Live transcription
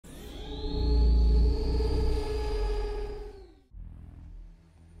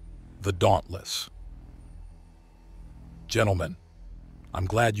The Dauntless. Gentlemen, I'm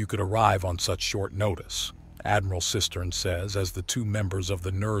glad you could arrive on such short notice, Admiral Cistern says as the two members of the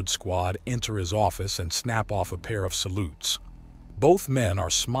Nerd Squad enter his office and snap off a pair of salutes. Both men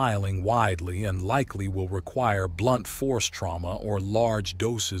are smiling widely and likely will require blunt force trauma or large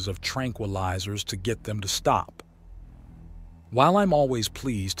doses of tranquilizers to get them to stop. While I'm always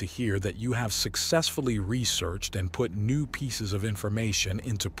pleased to hear that you have successfully researched and put new pieces of information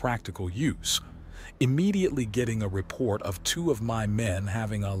into practical use, immediately getting a report of two of my men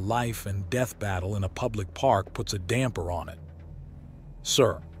having a life and death battle in a public park puts a damper on it.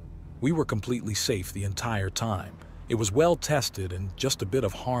 Sir, we were completely safe the entire time. It was well tested and just a bit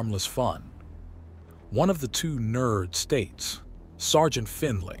of harmless fun. One of the two nerds states, Sergeant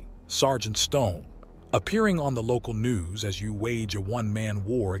Finley, Sergeant Stone, appearing on the local news as you wage a one-man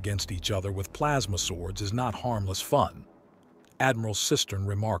war against each other with plasma swords is not harmless fun. Admiral Cistern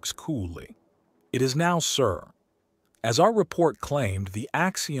remarks coolly. It is now, sir. As our report claimed, the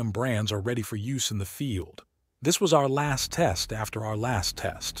Axiom brands are ready for use in the field. This was our last test after our last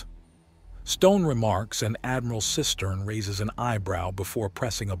test. Stone remarks and Admiral Cistern raises an eyebrow before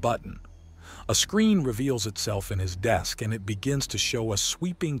pressing a button. A screen reveals itself in his desk and it begins to show a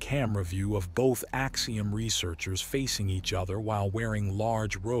sweeping camera view of both Axiom researchers facing each other while wearing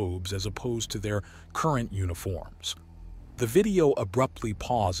large robes as opposed to their current uniforms. The video abruptly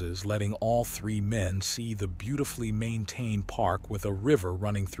pauses, letting all three men see the beautifully maintained park with a river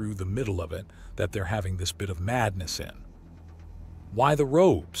running through the middle of it that they're having this bit of madness in. Why the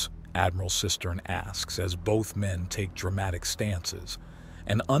robes? Admiral Cistern asks as both men take dramatic stances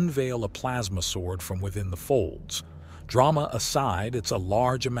and unveil a plasma sword from within the folds. Drama aside, it's a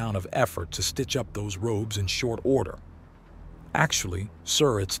large amount of effort to stitch up those robes in short order. Actually,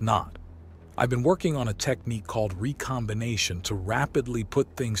 sir, it's not. I've been working on a technique called recombination to rapidly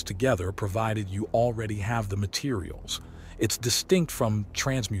put things together provided you already have the materials. It's distinct from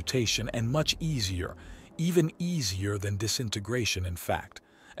transmutation and much easier, even easier than disintegration in fact,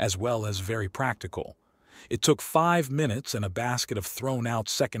 as well as very practical. It took 5 minutes and a basket of thrown-out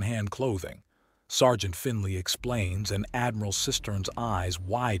second-hand clothing. Sergeant Finley explains, and Admiral Cistern's eyes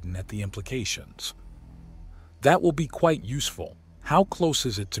widen at the implications. That will be quite useful. How close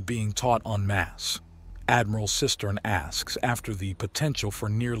is it to being taught en masse? Admiral Cistern asks after the potential for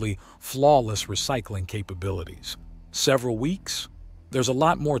nearly flawless recycling capabilities. Several weeks? There's a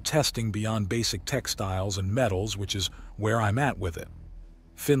lot more testing beyond basic textiles and metals, which is where I'm at with it.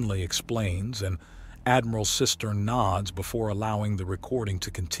 Finley explains, and Admiral Cistern nods before allowing the recording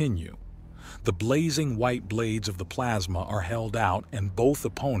to continue. The blazing white blades of the plasma are held out and both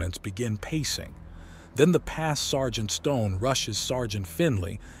opponents begin pacing. Then the past Sergeant Stone rushes Sergeant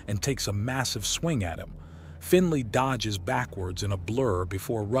Finley and takes a massive swing at him. Finley dodges backwards in a blur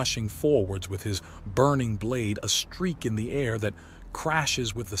before rushing forwards with his burning blade a streak in the air that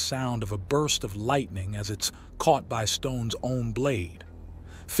crashes with the sound of a burst of lightning as it's caught by Stone's own blade.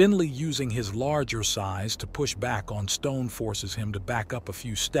 Finley, using his larger size to push back on Stone, forces him to back up a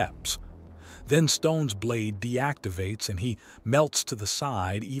few steps. Then Stone's blade deactivates and he melts to the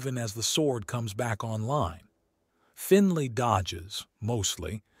side even as the sword comes back online. Finley dodges,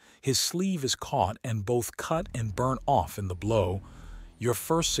 mostly. His sleeve is caught and both cut and burnt off in the blow. Your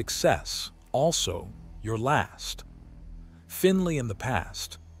first success, also your last. Finley in the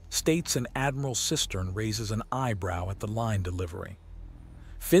past, states, and Admiral Cistern raises an eyebrow at the line delivery.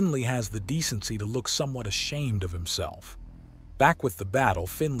 Finley has the decency to look somewhat ashamed of himself. Back with the battle,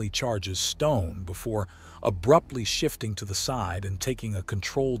 Finley charges Stone before abruptly shifting to the side and taking a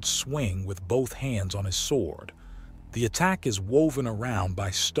controlled swing with both hands on his sword. The attack is woven around by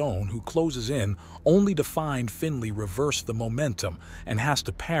Stone, who closes in only to find Finley reverse the momentum and has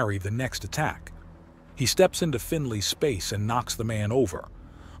to parry the next attack. He steps into Finley's space and knocks the man over.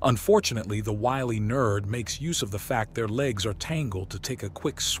 Unfortunately, the wily nerd makes use of the fact their legs are tangled to take a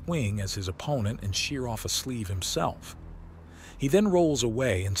quick swing as his opponent and shear off a sleeve himself. He then rolls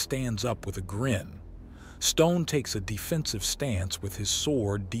away and stands up with a grin. Stone takes a defensive stance with his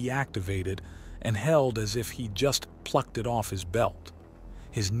sword deactivated and held as if he just plucked it off his belt.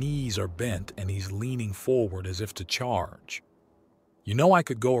 His knees are bent and he's leaning forward as if to charge. "You know I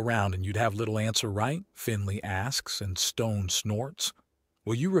could go around and you'd have little answer, right?" Finley asks, and Stone snorts.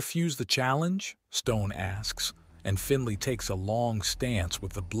 "Will you refuse the challenge?" Stone asks, and Finley takes a long stance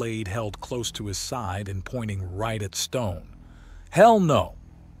with the blade held close to his side and pointing right at Stone. "Hell no,"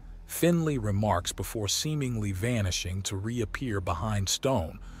 Finley remarks before seemingly vanishing to reappear behind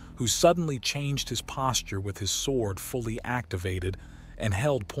Stone, who suddenly changed his posture with his sword fully activated and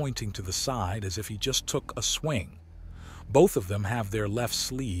held pointing to the side as if he just took a swing. Both of them have their left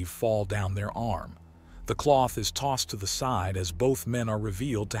sleeve fall down their arm. The cloth is tossed to the side as both men are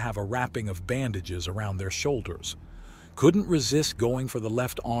revealed to have a wrapping of bandages around their shoulders. "Couldn't resist going for the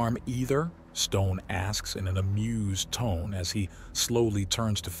left arm either?" Stone asks in an amused tone as he slowly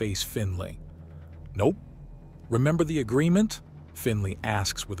turns to face Finley. "Nope. Remember the agreement?" Finley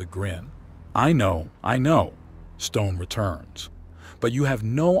asks with a grin. I know," Stone returns. "But you have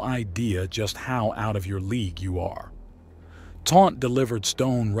no idea just how out of your league you are." Taunt-delivered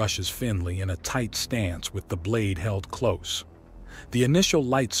Stone rushes Finley in a tight stance with the blade held close. The initial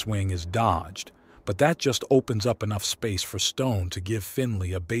light swing is dodged, but that just opens up enough space for Stone to give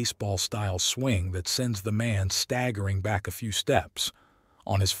Finley a baseball-style swing that sends the man staggering back a few steps.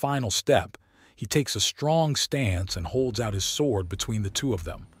 On his final step, he takes a strong stance and holds out his sword between the two of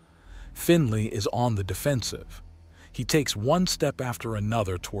them. Finley is on the defensive. He takes one step after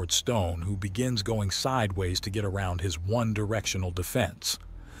another toward Stone, who begins going sideways to get around his one-directional defense.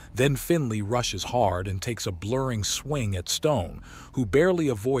 Then Finley rushes hard and takes a blurring swing at Stone, who barely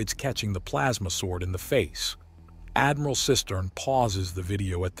avoids catching the plasma sword in the face. Admiral Cistern pauses the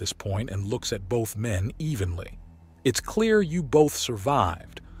video at this point and looks at both men evenly. "It's clear you both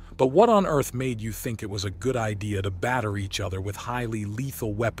survived, but what on earth made you think it was a good idea to batter each other with highly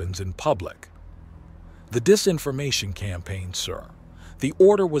lethal weapons in public?" "The disinformation campaign, sir. The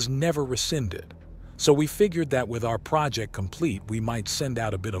order was never rescinded. So we figured that with our project complete, we might send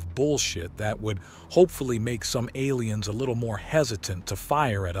out a bit of bullshit that would hopefully make some aliens a little more hesitant to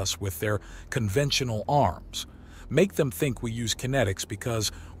fire at us with their conventional arms. Make them think we use kinetics because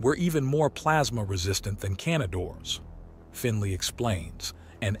we're even more plasma resistant than Canadors," Finley explains,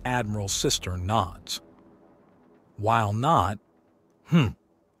 and Admiral Cistern nods. While not,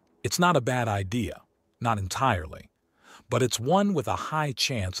 it's not a bad idea. Not entirely, but it's one with a high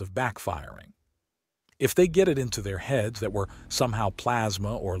chance of backfiring. If they get it into their heads that we're somehow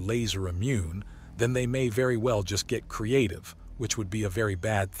plasma or laser immune, then they may very well just get creative, which would be a very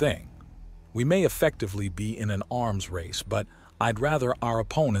bad thing. We may effectively be in an arms race, but I'd rather our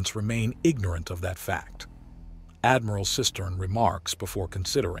opponents remain ignorant of that fact," Admiral Cistern remarks before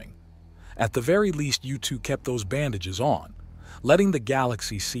considering. "At the very least, you two kept those bandages on. Letting the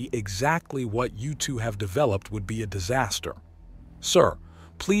galaxy see exactly what you two have developed would be a disaster. Sir,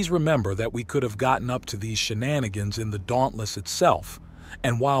 please remember that we could have gotten up to these shenanigans in the Dauntless itself,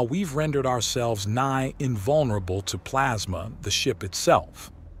 and while we've rendered ourselves nigh invulnerable to plasma, the ship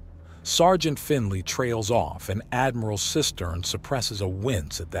itself." Sergeant Finley trails off, and Admiral Cistern suppresses a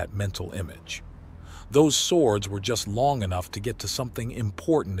wince at that mental image. Those swords were just long enough to get to something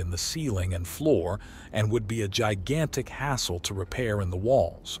important in the ceiling and floor and would be a gigantic hassle to repair in the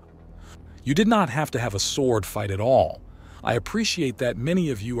walls. "You did not have to have a sword fight at all. I appreciate that many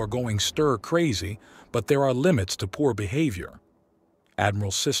of you are going stir-crazy, but there are limits to poor behavior,"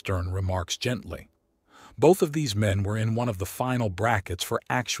 Admiral Cistern remarks gently. Both of these men were in one of the final brackets for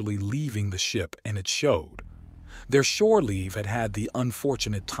actually leaving the ship, and it showed. Their shore leave had had the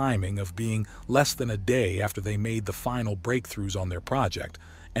unfortunate timing of being less than a day after they made the final breakthroughs on their project,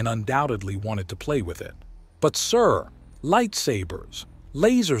 and undoubtedly wanted to play with it. "But sir, lightsabers,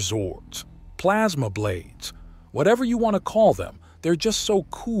 laser zords, plasma blades, whatever you want to call them, they're just so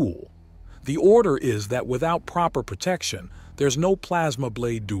cool. The order is that without proper protection, there's no plasma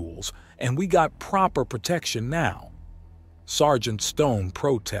blade duels, and we got proper protection now." Sergeant Stone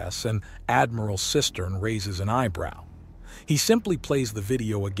protests, and Admiral Cistern raises an eyebrow. He simply plays the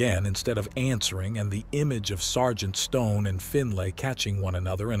video again instead of answering, and the image of Sergeant Stone and Finlay catching one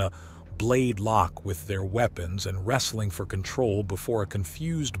another in a blade lock with their weapons and wrestling for control before a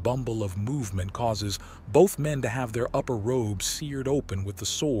confused bumble of movement causes both men to have their upper robes seared open with the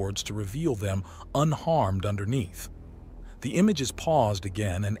swords to reveal them unharmed underneath. The image is paused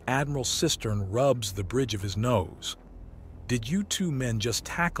again, and Admiral Cistern rubs the bridge of his nose. "Did you two men just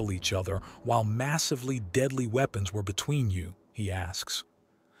tackle each other while massively deadly weapons were between you?" he asks.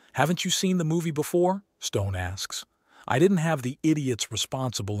 "Haven't you seen the movie before?" Stone asks. "I didn't have the idiots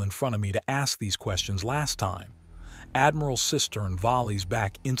responsible in front of me to ask these questions last time." Admiral Cistern volleys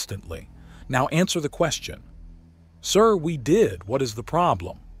back instantly. "Now answer the question." "Sir, we did. What is the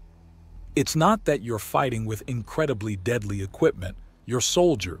problem?" "It's not that you're fighting with incredibly deadly equipment. You're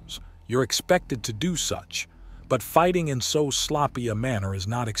soldiers. You're expected to do such. But fighting in so sloppy a manner is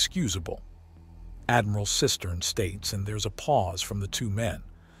not excusable," Admiral Cistern states, and there's a pause from the two men.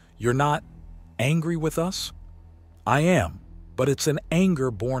 "You're not angry with us?" "I am, but it's an anger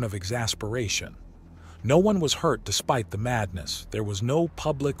born of exasperation. No one was hurt despite the madness. There was no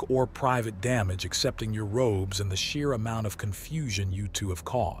public or private damage excepting your robes and the sheer amount of confusion you two have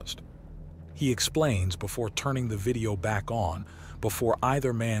caused." He explains before turning the video back on, before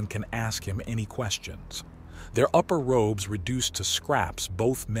either man can ask him any questions. Their upper robes reduced to scraps,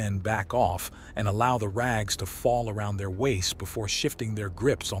 both men back off and allow the rags to fall around their waists before shifting their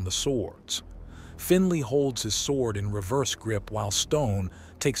grips on the swords. Finley holds his sword in reverse grip while Stone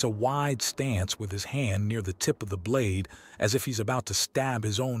takes a wide stance with his hand near the tip of the blade as if he's about to stab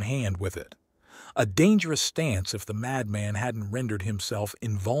his own hand with it. A dangerous stance if the madman hadn't rendered himself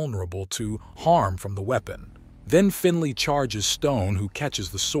invulnerable to harm from the weapon. Then Finley charges Stone, who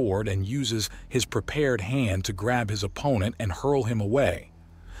catches the sword and uses his prepared hand to grab his opponent and hurl him away.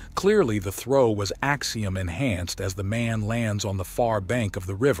 Clearly the throw was axiom-enhanced as the man lands on the far bank of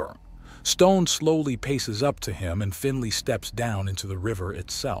the river. Stone slowly paces up to him and Finley steps down into the river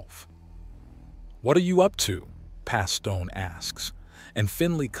itself. "What are you up to?" Past Stone asks, and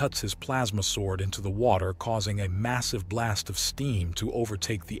Finley cuts his plasma sword into the water, causing a massive blast of steam to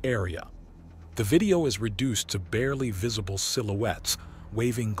overtake the area. The video is reduced to barely visible silhouettes,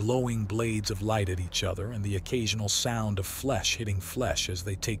 waving glowing blades of light at each other and the occasional sound of flesh hitting flesh as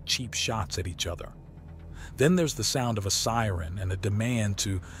they take cheap shots at each other. Then there's the sound of a siren and a demand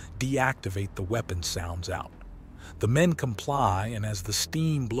to deactivate the weapon sounds out. The men comply, and as the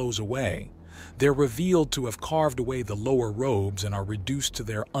steam blows away, they're revealed to have carved away the lower robes and are reduced to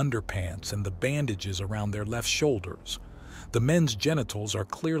their underpants and the bandages around their left shoulders. The men's genitals are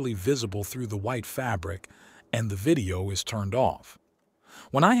clearly visible through the white fabric, and the video is turned off.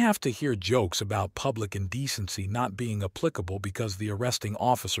 When I have to hear jokes about public indecency not being applicable because the arresting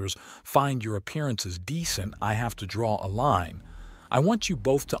officers find your appearances decent, I have to draw a line. I want you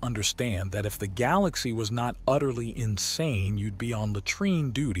both to understand that if the galaxy was not utterly insane, you'd be on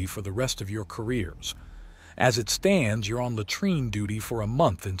latrine duty for the rest of your careers. As it stands, you're on latrine duty for a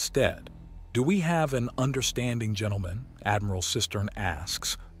month instead. "Do we have an understanding, gentlemen?" Admiral Cistern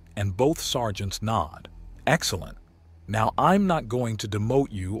asks, and both sergeants nod. "Excellent. Now, I'm not going to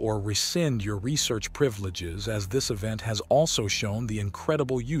demote you or rescind your research privileges, as this event has also shown the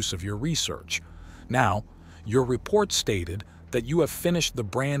incredible use of your research. Now, your report stated that you have finished the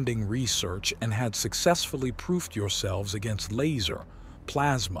branding research and had successfully proofed yourselves against laser,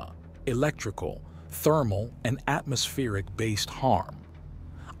 plasma, electrical, thermal, and atmospheric-based harm.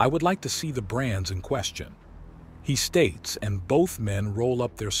 I would like to see the brands in question," he states, and both men roll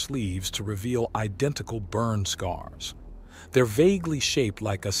up their sleeves to reveal identical burn scars. They're vaguely shaped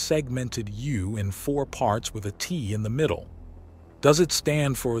like a segmented U in 4 parts with a T in the middle. "Does it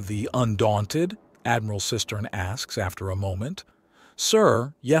stand for the Undaunted?" Admiral Cistern asks after a moment.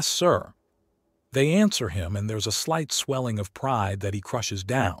 "Sir, yes, sir." They answer him, and there's a slight swelling of pride that he crushes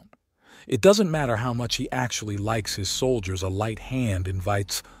down. It doesn't matter how much he actually likes his soldiers, a light hand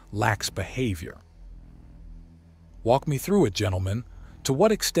invites lax behavior. "Walk me through it, gentlemen. To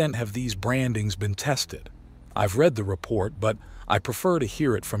what extent have these brandings been tested? I've read the report, but I prefer to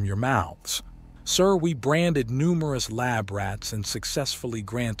hear it from your mouths." "Sir, we branded numerous lab rats and successfully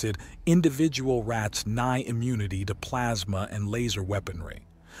granted individual rats nigh immunity to plasma and laser weaponry.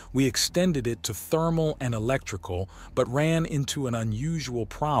 We extended it to thermal and electrical, but ran into an unusual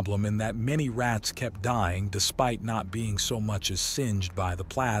problem in that many rats kept dying despite not being so much as singed by the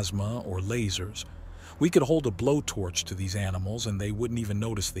plasma or lasers. We could hold a blowtorch to these animals and they wouldn't even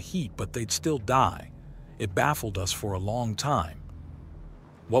notice the heat, but they'd still die. It baffled us for a long time."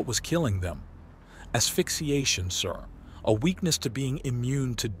 "What was killing them?" "Asphyxiation, sir. A weakness to being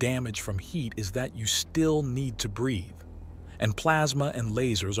immune to damage from heat is that you still need to breathe. And plasma and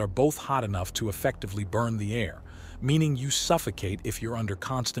lasers are both hot enough to effectively burn the air, meaning you suffocate if you're under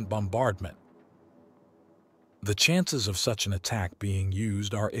constant bombardment. The chances of such an attack being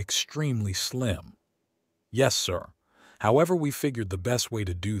used are extremely slim." "Yes, sir. However, we figured the best way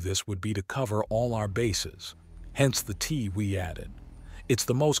to do this would be to cover all our bases. Hence the T we added. It's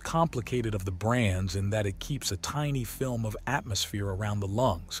the most complicated of the brands in that it keeps a tiny film of atmosphere around the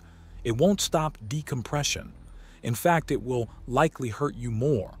lungs. It won't stop decompression. In fact, it will likely hurt you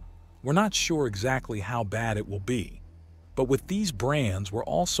more. We're not sure exactly how bad it will be. But with these brands, we're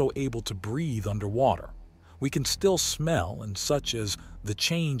also able to breathe underwater. We can still smell, and such as the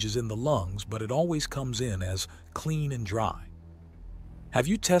change is in the lungs, but it always comes in as clean and dry. Have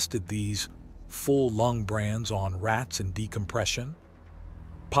you tested these full lung brands on rats in decompression?"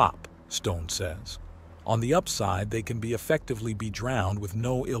 "Pop," Stone says. "On the upside, they can be effectively be drowned with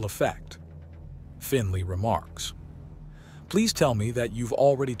no ill effect." Finley remarks. "Please tell me that you've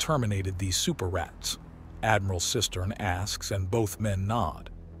already terminated these super rats," Admiral Cistern asks, and both men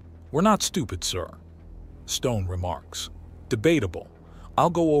nod. "We're not stupid, sir." Stone remarks. "Debatable. I'll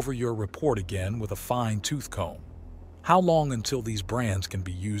go over your report again with a fine tooth comb." How long until these brands can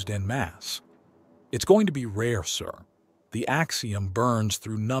be used en masse? It's going to be rare, sir. The axiom burns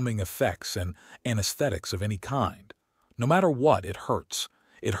through numbing effects and anesthetics of any kind. No matter what, it hurts.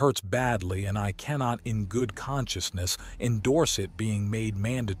 It hurts badly, and I cannot in good consciousness endorse it being made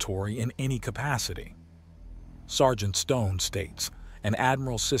mandatory in any capacity. Sergeant Stone states, and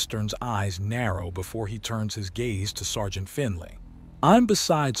Admiral Cistern's eyes narrow before he turns his gaze to Sergeant Finley. I'm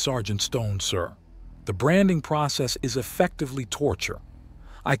beside Sergeant Stone, sir. The branding process is effectively torture.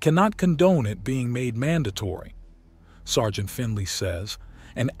 I cannot condone it being made mandatory, Sergeant Finley says,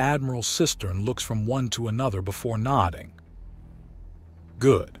 and Admiral Cistern looks from one to another before nodding.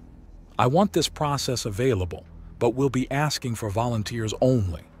 Good. I want this process available, but we'll be asking for volunteers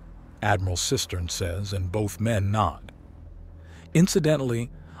only, Admiral Cistern says, and both men nod.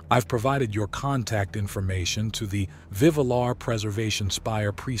 Incidentally, I've provided your contact information to the Vivalar Preservation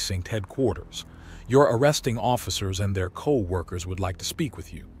Spire Precinct headquarters. Your arresting officers and their co-workers would like to speak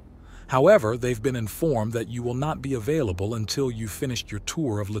with you. However, they've been informed that you will not be available until you've finished your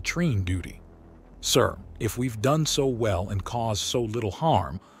tour of latrine duty. Sir, if we've done so well and caused so little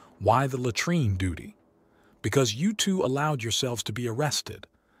harm, why the latrine duty? Because you two allowed yourselves to be arrested.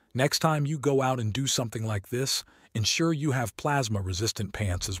 Next time you go out and do something like this, ensure you have plasma-resistant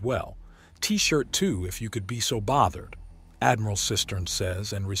pants as well. T-shirt too, if you could be so bothered, Admiral Cistern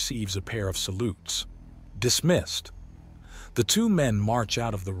says and receives a pair of salutes. Dismissed. The two men march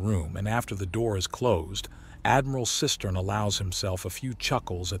out of the room, and after the door is closed, Admiral Cistern allows himself a few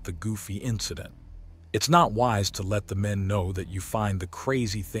chuckles at the goofy incident. It's not wise to let the men know that you find the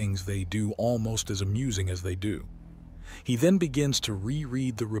crazy things they do almost as amusing as they do. He then begins to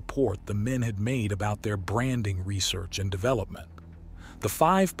reread the report the men had made about their branding research and development. The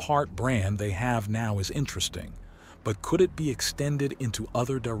 5-part brand they have now is interesting, but could it be extended into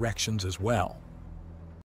other directions as well?